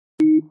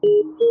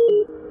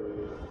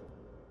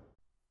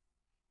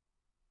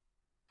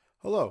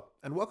Hello,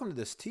 and welcome to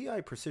this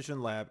TI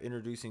Precision Lab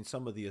introducing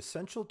some of the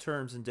essential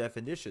terms and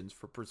definitions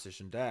for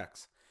Precision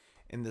DACs.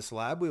 In this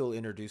lab, we will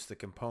introduce the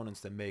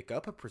components that make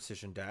up a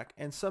Precision DAC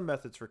and some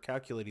methods for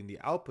calculating the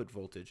output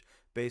voltage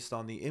based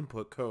on the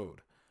input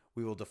code.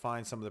 We will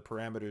define some of the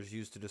parameters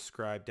used to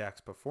describe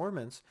DAC's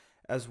performance,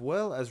 as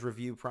well as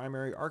review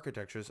primary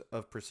architectures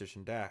of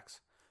Precision DACs.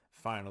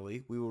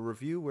 Finally, we will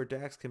review where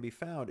DACs can be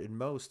found in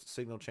most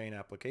signal chain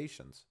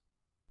applications.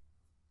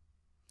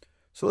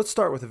 So let's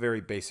start with a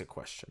very basic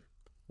question.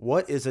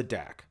 What is a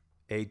DAC?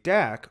 A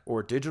DAC,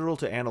 or digital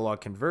to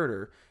analog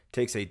converter,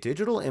 takes a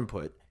digital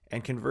input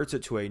and converts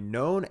it to a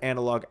known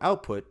analog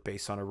output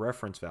based on a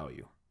reference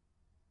value.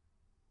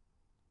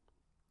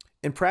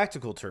 In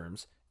practical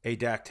terms, a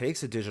DAC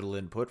takes a digital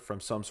input from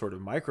some sort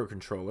of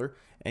microcontroller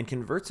and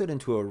converts it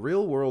into a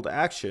real-world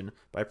action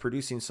by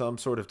producing some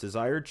sort of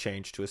desired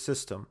change to a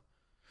system.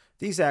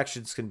 These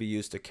actions can be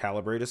used to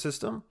calibrate a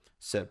system,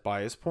 set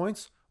bias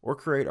points, or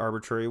create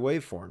arbitrary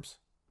waveforms.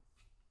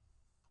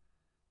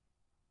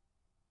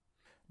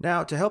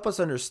 Now, to help us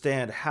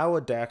understand how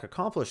a DAC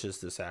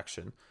accomplishes this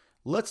action,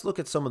 let's look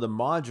at some of the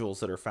modules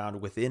that are found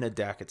within a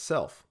DAC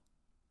itself.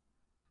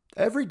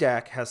 Every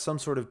DAC has some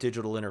sort of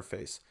digital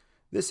interface.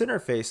 This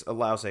interface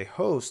allows a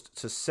host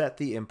to set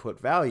the input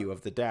value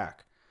of the DAC.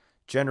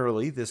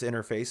 Generally, this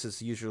interface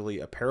is usually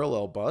a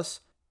parallel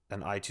bus,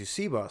 an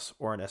I2C bus,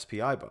 or an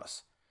SPI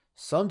bus.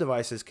 Some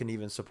devices can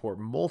even support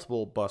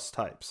multiple bus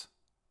types.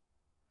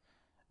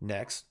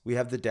 Next, we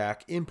have the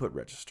DAC input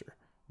register.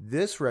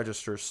 This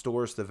register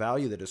stores the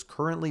value that is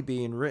currently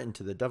being written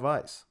to the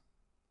device.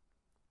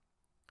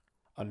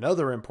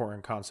 Another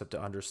important concept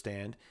to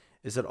understand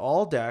is that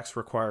all DACs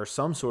require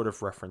some sort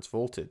of reference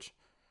voltage.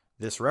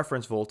 This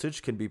reference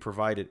voltage can be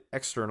provided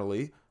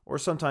externally or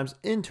sometimes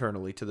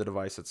internally to the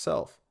device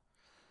itself.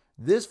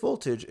 This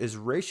voltage is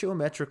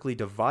ratiometrically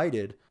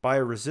divided by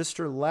a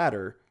resistor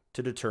ladder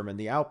to determine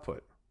the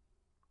output.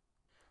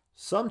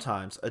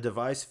 Sometimes a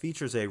device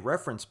features a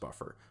reference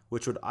buffer,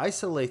 which would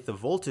isolate the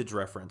voltage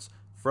reference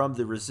from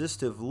the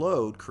resistive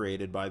load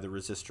created by the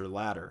resistor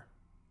ladder.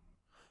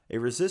 A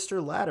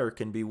resistor ladder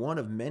can be one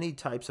of many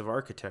types of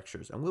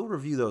architectures, and we'll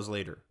review those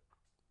later.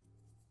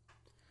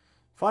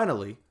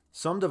 Finally,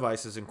 some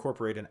devices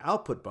incorporate an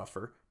output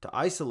buffer to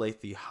isolate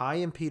the high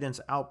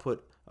impedance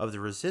output of the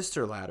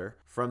resistor ladder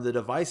from the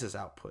device's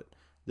output.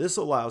 This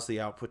allows the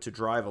output to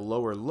drive a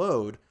lower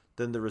load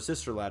than the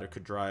resistor ladder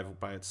could drive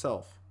by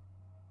itself.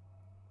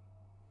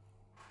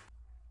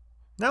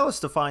 Now let's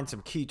define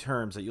some key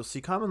terms that you'll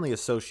see commonly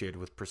associated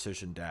with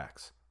Precision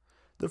DACs.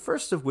 The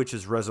first of which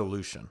is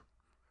resolution.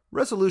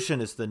 Resolution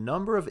is the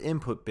number of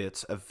input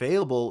bits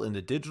available in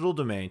the digital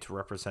domain to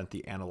represent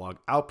the analog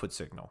output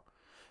signal.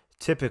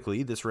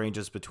 Typically, this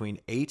ranges between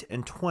 8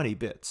 and 20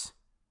 bits.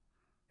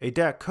 A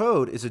DAC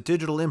code is a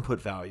digital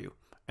input value,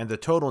 and the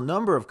total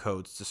number of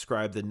codes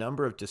describe the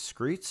number of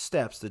discrete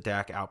steps the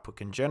DAC output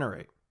can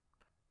generate.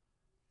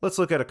 Let's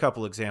look at a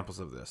couple examples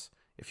of this.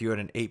 If you had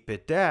an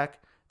 8-bit DAC,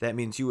 that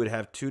means you would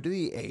have 2 to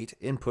the 8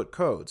 input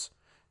codes.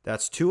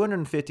 That's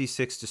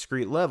 256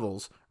 discrete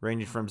levels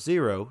ranging from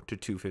 0 to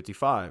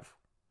 255.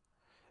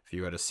 If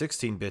you had a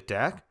 16-bit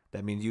DAC,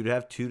 that means you'd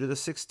have 2 to the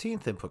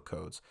 16th input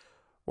codes,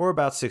 or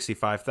about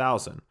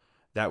 65,000.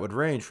 That would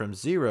range from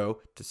 0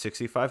 to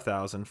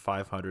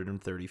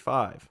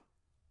 65,535.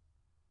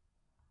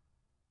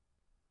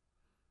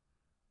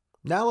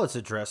 Now let's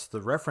address the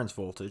reference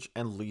voltage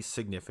and least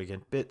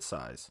significant bit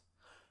size.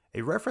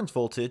 A reference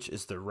voltage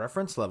is the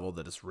reference level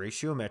that is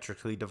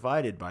ratiometrically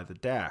divided by the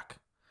DAC.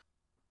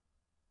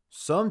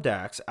 Some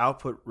DACs'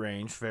 output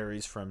range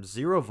varies from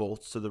 0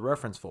 volts to the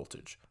reference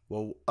voltage,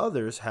 while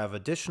others have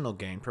additional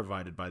gain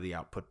provided by the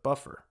output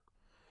buffer.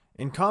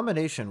 In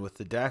combination with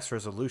the DAC's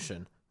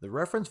resolution, the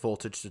reference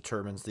voltage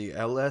determines the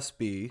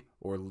LSB,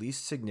 or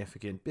least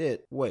significant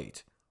bit,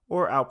 weight,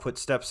 or output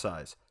step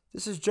size.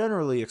 This is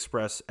generally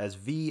expressed as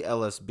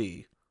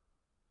VLSB.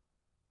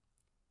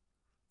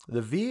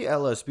 The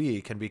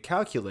VLSB can be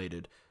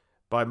calculated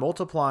by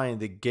multiplying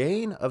the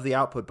gain of the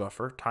output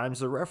buffer times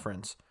the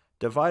reference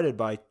divided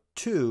by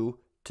 2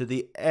 to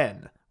the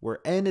n, where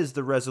n is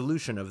the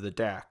resolution of the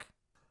DAC.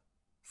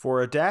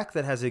 For a DAC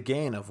that has a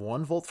gain of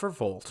 1 volt per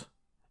volt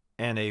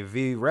and a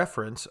V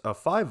reference of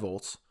 5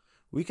 volts,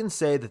 we can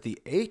say that the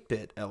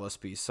 8-bit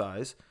LSB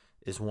size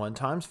is 1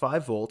 times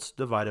 5 volts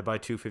divided by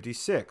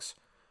 256,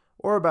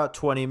 or about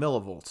 20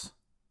 millivolts.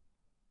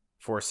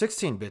 For a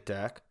 16-bit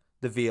DAC,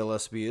 the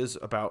VLSB is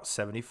about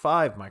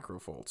 75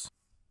 microvolts.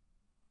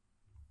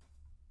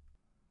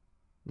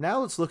 Now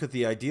let's look at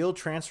the ideal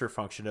transfer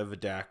function of a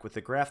DAC with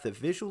a graph that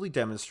visually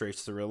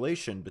demonstrates the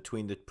relation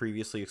between the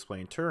previously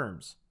explained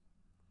terms.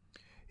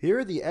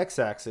 Here the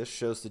x-axis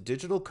shows the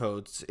digital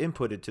codes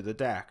inputted to the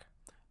DAC.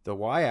 The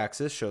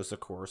y-axis shows the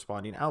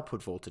corresponding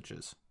output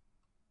voltages.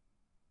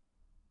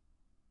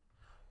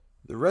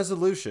 The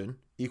resolution,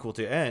 equal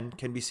to n,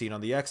 can be seen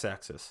on the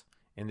x-axis.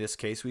 In this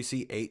case, we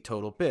see 8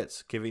 total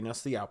bits, giving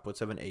us the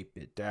outputs of an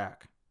 8-bit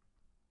DAC.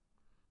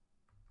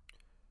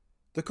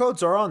 The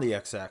codes are on the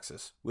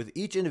x-axis, with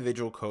each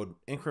individual code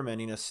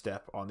incrementing a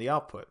step on the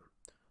output.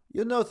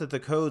 You'll note that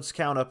the codes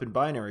count up in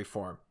binary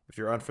form. If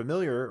you're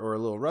unfamiliar or a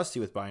little rusty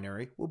with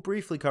binary, we'll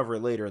briefly cover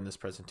it later in this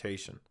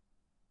presentation.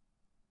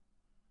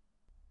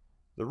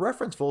 The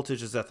reference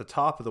voltage is at the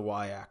top of the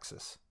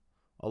y-axis.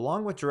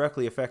 Along with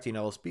directly affecting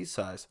LSB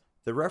size,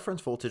 the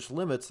reference voltage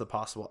limits the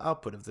possible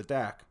output of the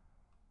DAC.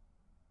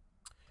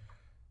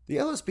 The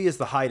LSB is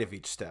the height of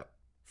each step.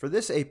 For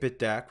this 8-bit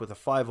DAC with a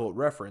 5-volt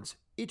reference,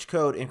 each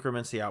code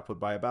increments the output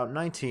by about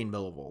 19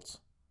 millivolts.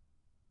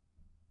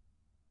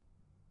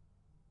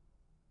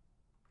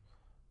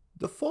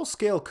 The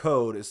full-scale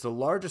code is the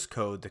largest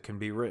code that can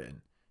be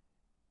written.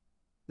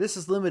 This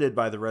is limited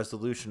by the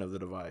resolution of the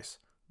device.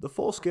 The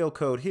full-scale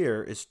code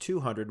here is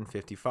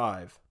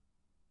 255.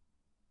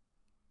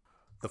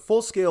 The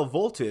full-scale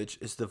voltage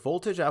is the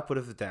voltage output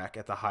of the DAC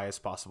at the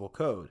highest possible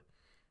code.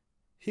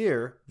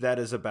 Here, that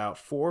is about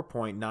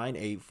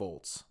 4.98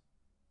 volts.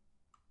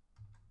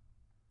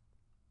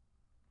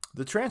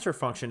 The transfer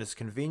function is a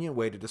convenient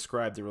way to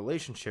describe the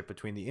relationship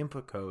between the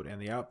input code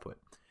and the output.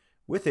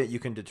 With it, you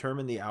can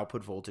determine the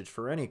output voltage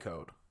for any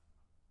code.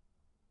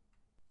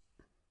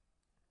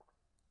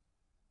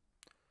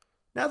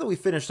 Now that we've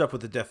finished up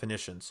with the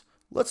definitions,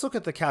 let's look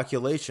at the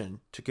calculation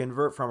to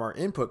convert from our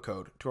input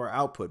code to our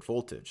output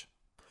voltage.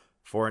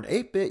 For an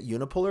 8-bit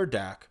unipolar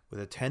DAC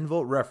with a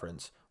 10-volt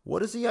reference,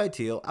 what is the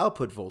ideal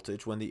output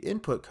voltage when the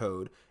input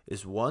code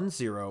is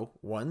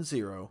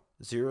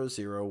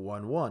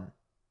 10100011?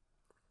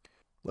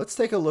 Let's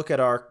take a look at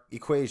our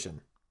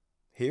equation.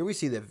 Here we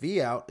see that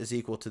Vout is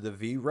equal to the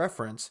V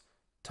reference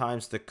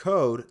times the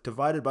code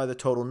divided by the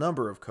total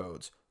number of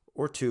codes,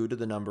 or 2 to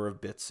the number of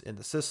bits in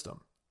the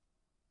system.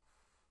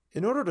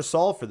 In order to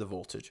solve for the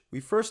voltage, we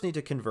first need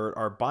to convert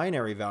our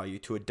binary value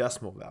to a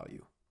decimal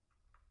value.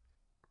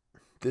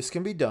 This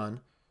can be done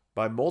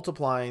by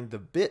multiplying the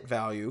bit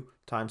value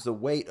times the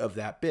weight of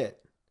that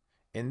bit.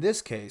 In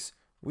this case,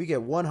 we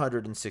get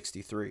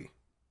 163.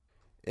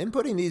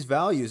 Inputting these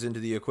values into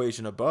the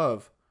equation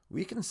above,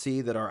 we can see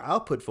that our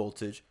output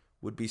voltage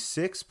would be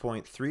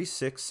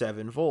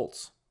 6.367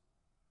 volts.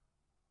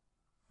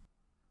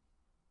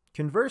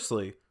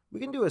 Conversely, we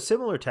can do a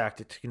similar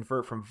tactic to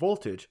convert from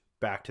voltage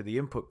back to the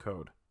input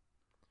code.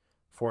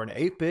 For an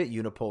 8-bit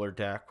unipolar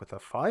DAC with a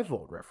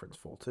 5-volt reference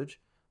voltage,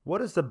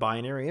 what is the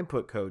binary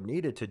input code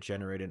needed to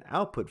generate an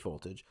output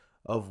voltage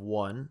of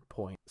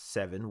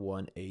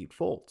 1.718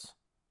 volts?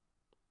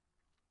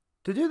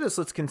 To do this,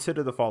 let's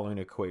consider the following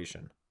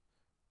equation,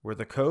 where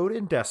the code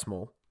in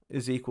decimal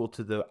is equal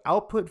to the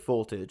output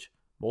voltage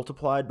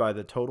multiplied by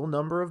the total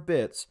number of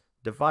bits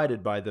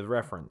divided by the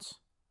reference.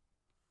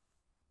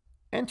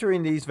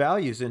 Entering these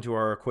values into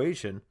our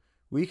equation,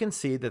 we can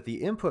see that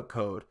the input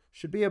code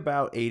should be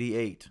about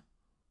 88.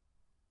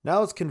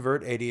 Now let's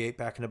convert 88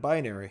 back into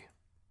binary.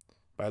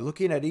 By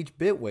looking at each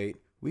bit weight,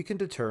 we can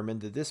determine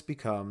that this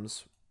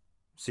becomes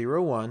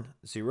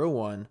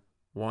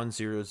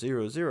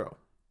 01011000.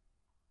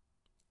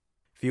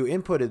 If you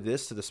inputted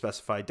this to the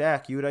specified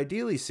DAC, you would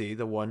ideally see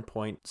the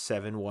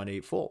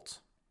 1.718 volts.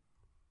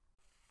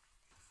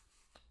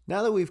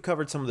 Now that we've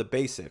covered some of the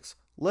basics,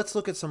 let's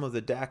look at some of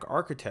the DAC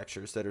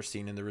architectures that are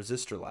seen in the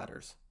resistor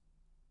ladders.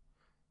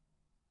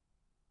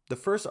 The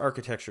first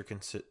architecture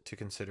to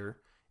consider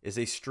is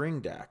a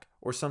string DAC,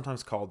 or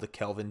sometimes called the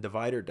Kelvin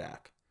divider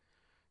DAC.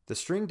 The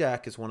string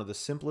DAC is one of the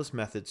simplest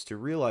methods to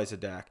realize a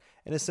DAC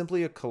and is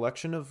simply a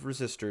collection of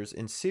resistors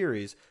in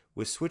series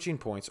with switching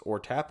points or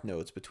tap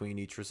nodes between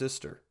each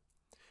resistor.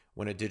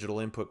 When a digital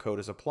input code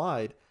is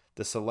applied,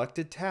 the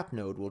selected tap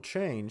node will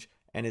change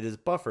and it is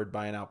buffered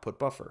by an output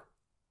buffer.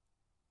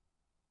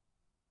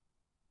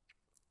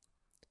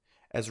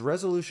 As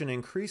resolution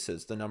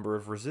increases, the number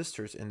of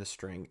resistors in the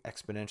string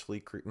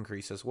exponentially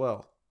increase as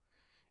well.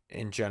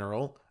 In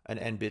general, an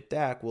n-bit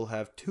DAC will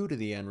have 2 to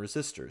the n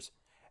resistors.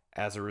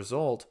 As a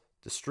result,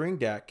 the string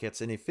DAC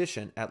gets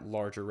inefficient at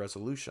larger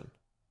resolution.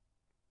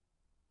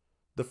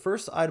 The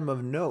first item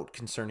of note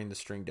concerning the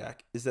string DAC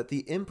is that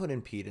the input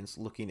impedance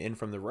looking in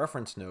from the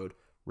reference node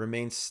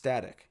remains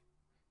static.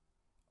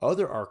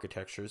 Other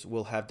architectures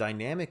will have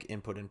dynamic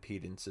input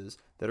impedances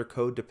that are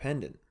code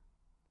dependent.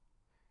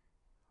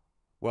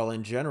 While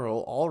in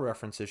general all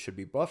references should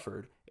be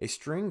buffered, a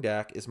string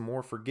DAC is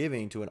more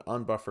forgiving to an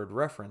unbuffered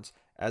reference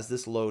as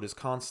this load is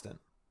constant.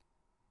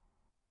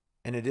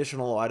 An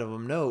additional item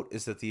of note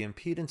is that the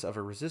impedance of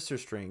a resistor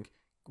string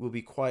will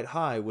be quite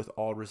high with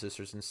all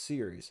resistors in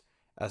series.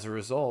 As a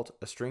result,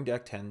 a string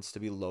DAC tends to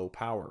be low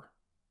power.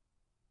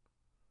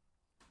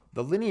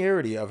 The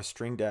linearity of a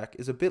string DAC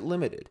is a bit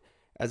limited,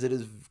 as it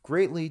is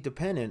greatly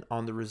dependent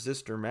on the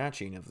resistor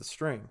matching of the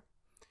string.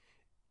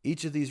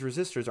 Each of these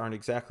resistors aren't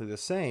exactly the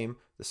same.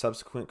 The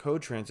subsequent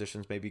code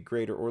transitions may be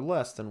greater or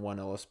less than 1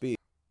 LSB.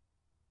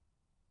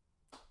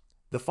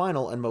 The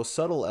final and most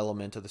subtle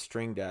element of the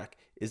string DAC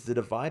is the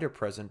divider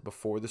present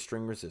before the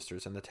string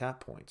resistors and the tap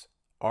points,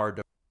 R.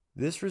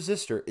 This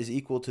resistor is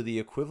equal to the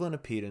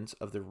equivalent impedance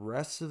of the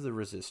rest of the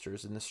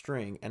resistors in the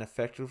string and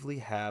effectively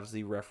halves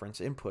the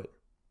reference input.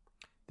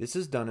 This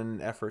is done in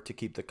an effort to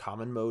keep the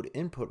common mode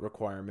input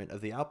requirement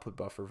of the output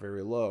buffer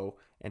very low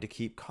and to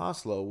keep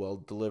costs low while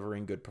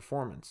delivering good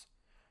performance.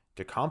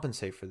 To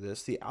compensate for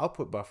this, the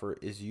output buffer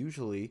is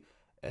usually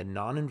a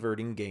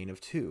non-inverting gain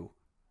of 2,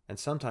 and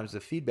sometimes the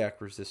feedback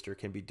resistor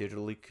can be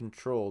digitally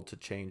controlled to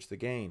change the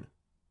gain.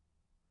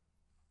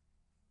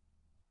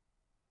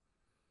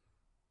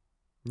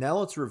 Now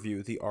let's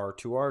review the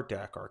R2R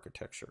DAC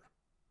architecture.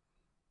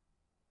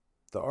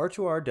 The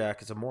R2R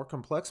DAC is a more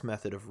complex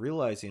method of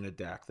realizing a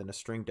DAC than a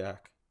string DAC.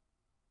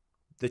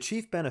 The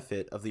chief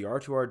benefit of the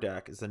R2R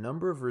DAC is the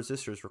number of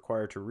resistors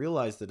required to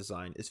realize the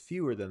design is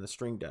fewer than the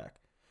string DAC.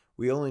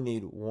 We only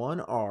need one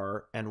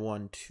R and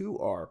one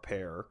 2R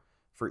pair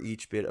for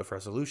each bit of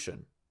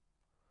resolution.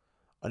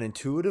 An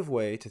intuitive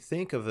way to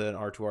think of an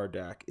R2R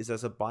DAC is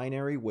as a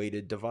binary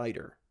weighted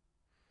divider.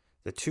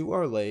 The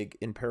 2R leg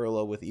in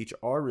parallel with each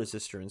R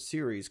resistor in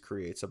series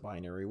creates a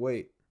binary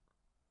weight.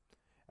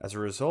 As a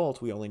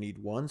result, we only need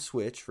one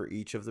switch for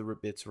each of the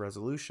bits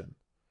resolution.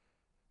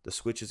 The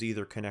switch is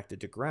either connected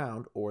to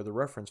ground or the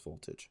reference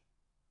voltage.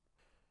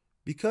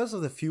 Because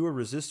of the fewer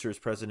resistors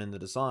present in the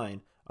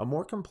design, a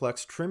more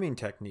complex trimming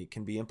technique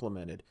can be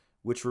implemented,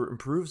 which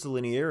improves the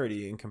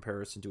linearity in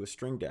comparison to a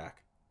string DAC.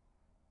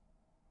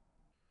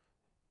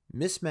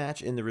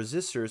 Mismatch in the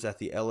resistors at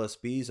the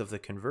LSBs of the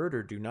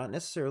converter do not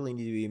necessarily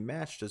need to be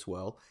matched as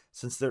well,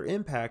 since their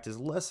impact is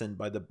lessened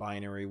by the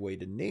binary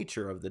weighted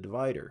nature of the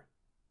divider.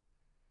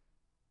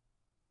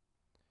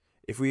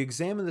 If we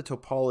examine the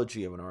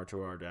topology of an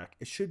R2R DAC,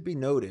 it should be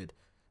noted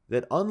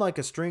that unlike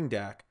a string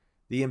DAC,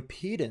 the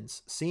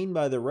impedance seen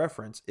by the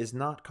reference is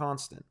not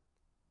constant.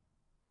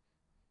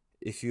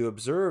 If you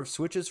observe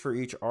switches for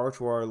each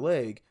R2R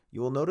leg,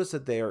 you will notice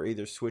that they are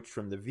either switched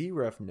from the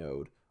VREF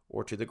node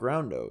or to the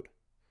ground node.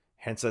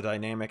 Hence, a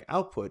dynamic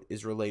output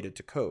is related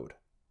to code.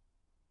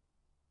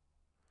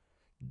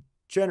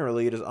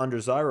 Generally, it is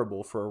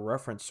undesirable for a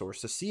reference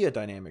source to see a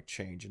dynamic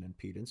change in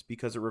impedance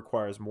because it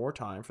requires more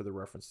time for the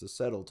reference to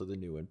settle to the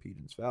new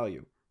impedance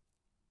value.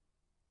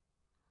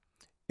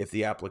 If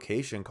the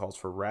application calls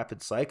for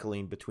rapid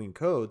cycling between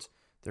codes,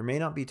 there may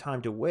not be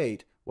time to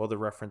wait while the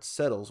reference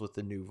settles with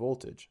the new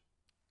voltage.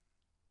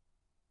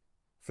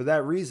 For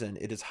that reason,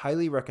 it is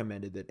highly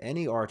recommended that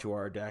any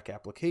R2R DAC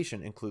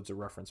application includes a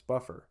reference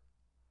buffer.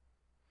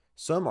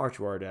 Some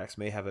R2R DACs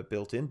may have a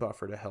built-in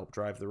buffer to help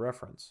drive the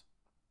reference.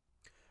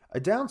 A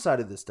downside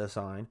of this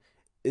design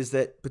is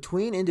that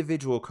between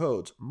individual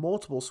codes,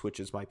 multiple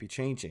switches might be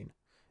changing.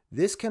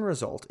 This can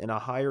result in a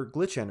higher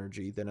glitch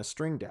energy than a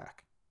string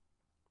DAC.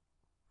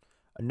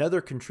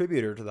 Another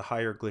contributor to the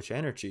higher glitch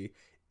energy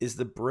is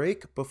the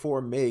break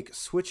before make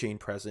switching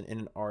present in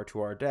an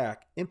R2R DAC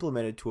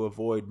implemented to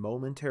avoid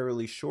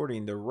momentarily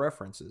shorting the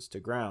references to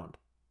ground.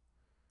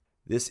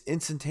 This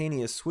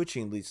instantaneous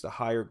switching leads to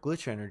higher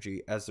glitch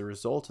energy as the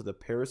result of the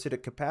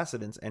parasitic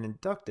capacitance and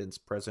inductance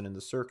present in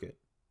the circuit.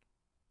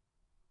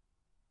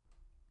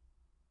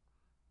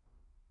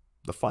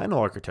 The final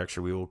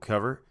architecture we will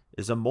cover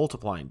is a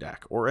multiplying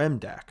DAC, or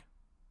MDAC.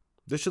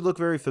 This should look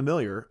very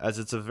familiar, as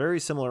it's a very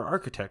similar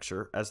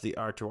architecture as the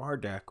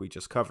R2R DAC we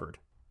just covered.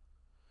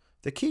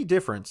 The key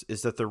difference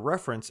is that the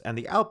reference and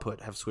the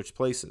output have switched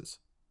places.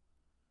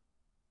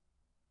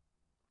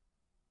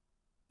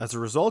 As a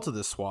result of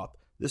this swap,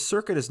 this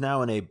circuit is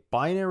now in a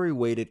binary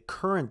weighted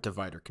current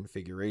divider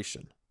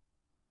configuration.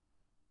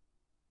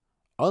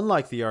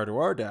 Unlike the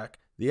R2R DAC,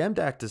 the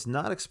MDAC does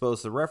not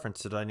expose the reference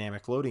to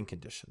dynamic loading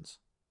conditions.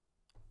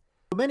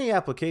 Many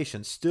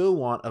applications still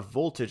want a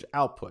voltage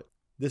output.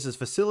 This is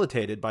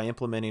facilitated by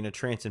implementing a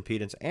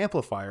transimpedance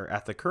amplifier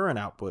at the current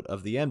output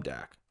of the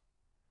MDAC.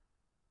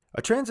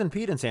 A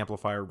transimpedance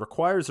amplifier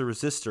requires a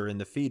resistor in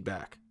the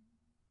feedback.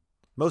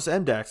 Most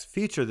MDACs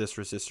feature this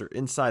resistor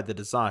inside the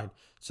design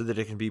so that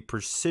it can be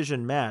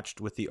precision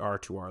matched with the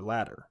R2R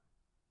ladder.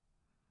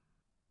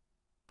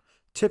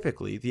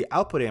 Typically, the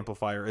output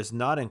amplifier is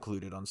not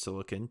included on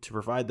silicon to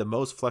provide the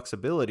most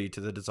flexibility to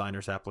the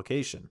designer's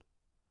application.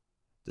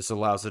 This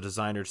allows the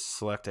designer to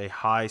select a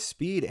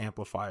high-speed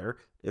amplifier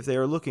if they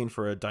are looking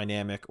for a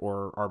dynamic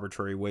or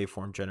arbitrary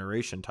waveform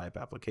generation type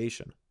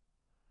application.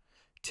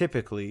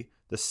 Typically,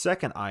 the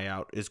second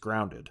I-out is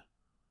grounded.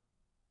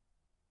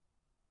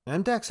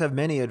 MDACs have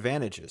many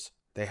advantages.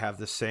 They have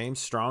the same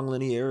strong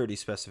linearity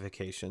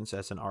specifications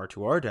as an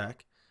R2R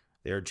DAC.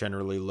 They are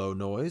generally low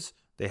noise,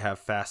 they have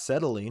fast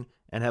settling,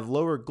 and have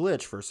lower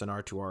glitch versus an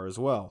R2R as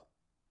well.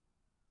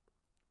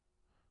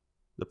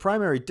 The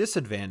primary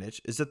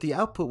disadvantage is that the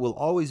output will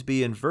always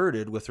be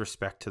inverted with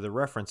respect to the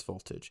reference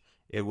voltage.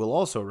 It will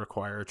also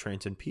require a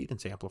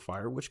transimpedance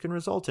amplifier, which can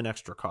result in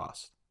extra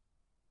cost.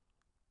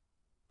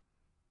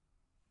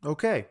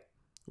 Okay,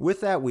 with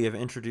that we have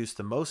introduced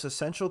the most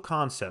essential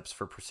concepts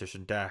for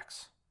precision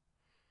DACs.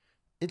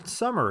 In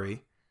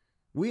summary,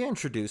 we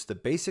introduced the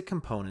basic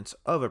components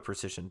of a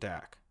precision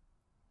DAC.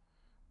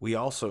 We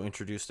also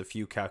introduced a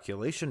few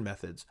calculation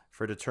methods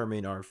for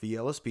determining our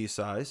VLSB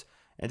size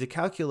and to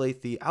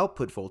calculate the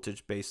output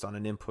voltage based on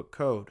an input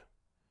code.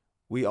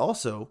 We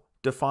also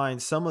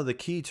defined some of the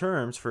key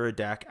terms for a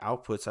DAC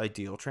output's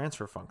ideal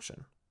transfer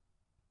function.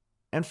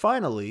 And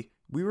finally,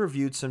 we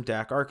reviewed some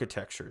DAC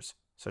architectures,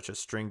 such as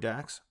string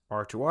DACs,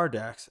 R2R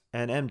DACs,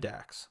 and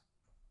MDACs.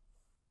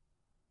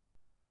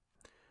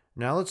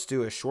 Now let's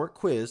do a short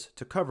quiz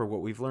to cover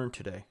what we've learned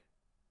today.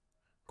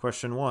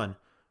 Question 1.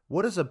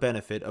 What is a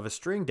benefit of a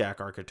string DAC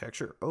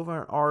architecture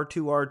over an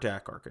R2R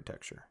DAC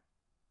architecture?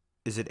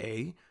 Is it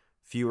A,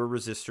 fewer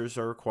resistors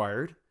are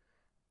required,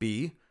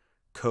 B,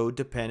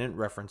 code-dependent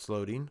reference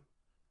loading,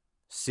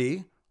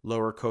 C,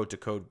 lower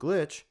code-to-code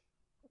glitch,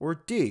 or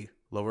D,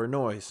 lower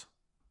noise?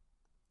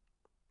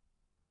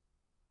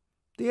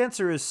 The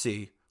answer is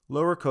C,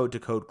 lower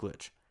code-to-code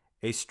glitch.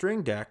 A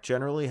string DAC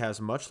generally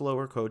has much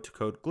lower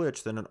code-to-code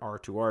glitch than an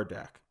R2R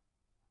DAC.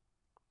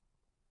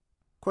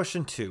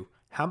 Question 2.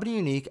 How many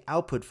unique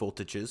output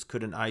voltages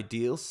could an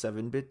ideal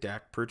 7-bit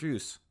DAC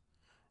produce?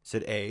 Is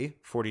it A,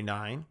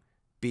 49,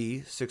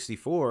 B,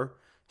 64,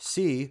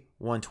 C,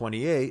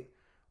 128,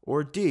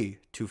 or D,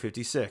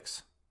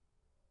 256?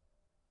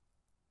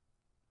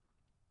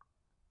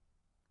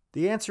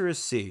 The answer is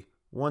C,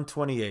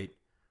 128.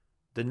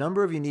 The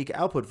number of unique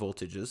output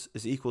voltages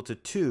is equal to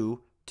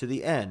 2 to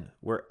the n,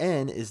 where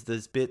n is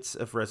the bits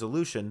of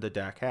resolution the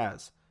DAC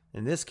has.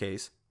 In this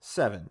case,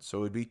 7, so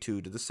it would be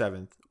 2 to the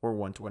 7th, or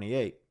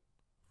 128.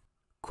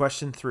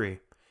 Question 3.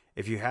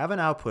 If you have an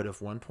output of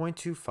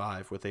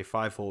 1.25 with a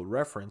 5-volt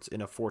reference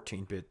in a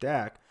 14-bit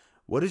DAC,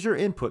 what is your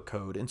input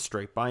code in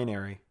straight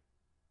binary?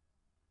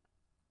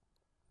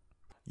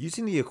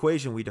 Using the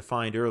equation we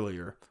defined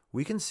earlier,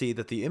 we can see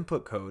that the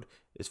input code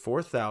is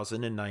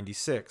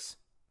 4096.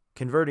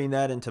 Converting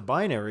that into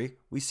binary,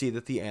 we see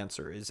that the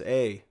answer is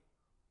A.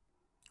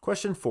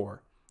 Question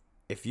 4.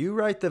 If you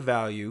write the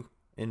value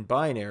in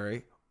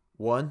binary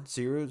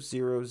 1000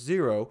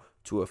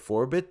 to a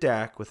 4-bit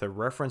DAC with a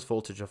reference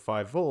voltage of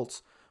 5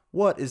 volts,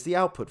 what is the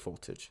output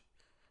voltage?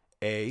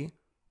 A,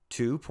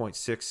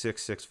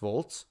 2.666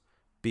 volts,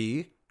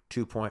 B,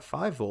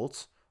 2.5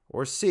 volts,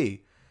 or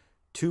C,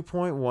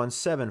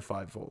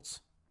 2.175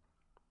 volts?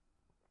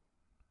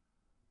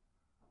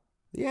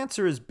 The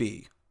answer is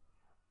B.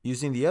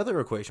 Using the other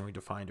equation we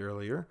defined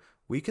earlier,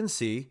 we can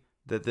see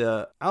that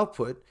the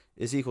output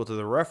is equal to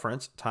the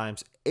reference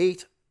times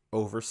 8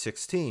 over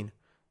 16.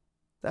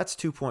 That's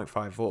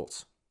 2.5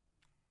 volts.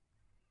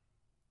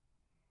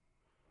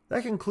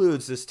 That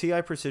concludes this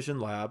TI Precision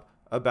Lab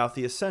about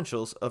the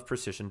essentials of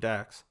Precision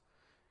DACs.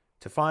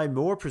 To find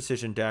more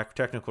Precision DAC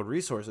technical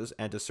resources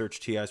and to search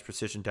TI's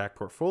Precision DAC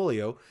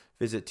portfolio,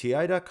 visit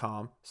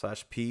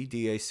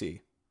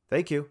ti.com/pdac.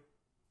 Thank you.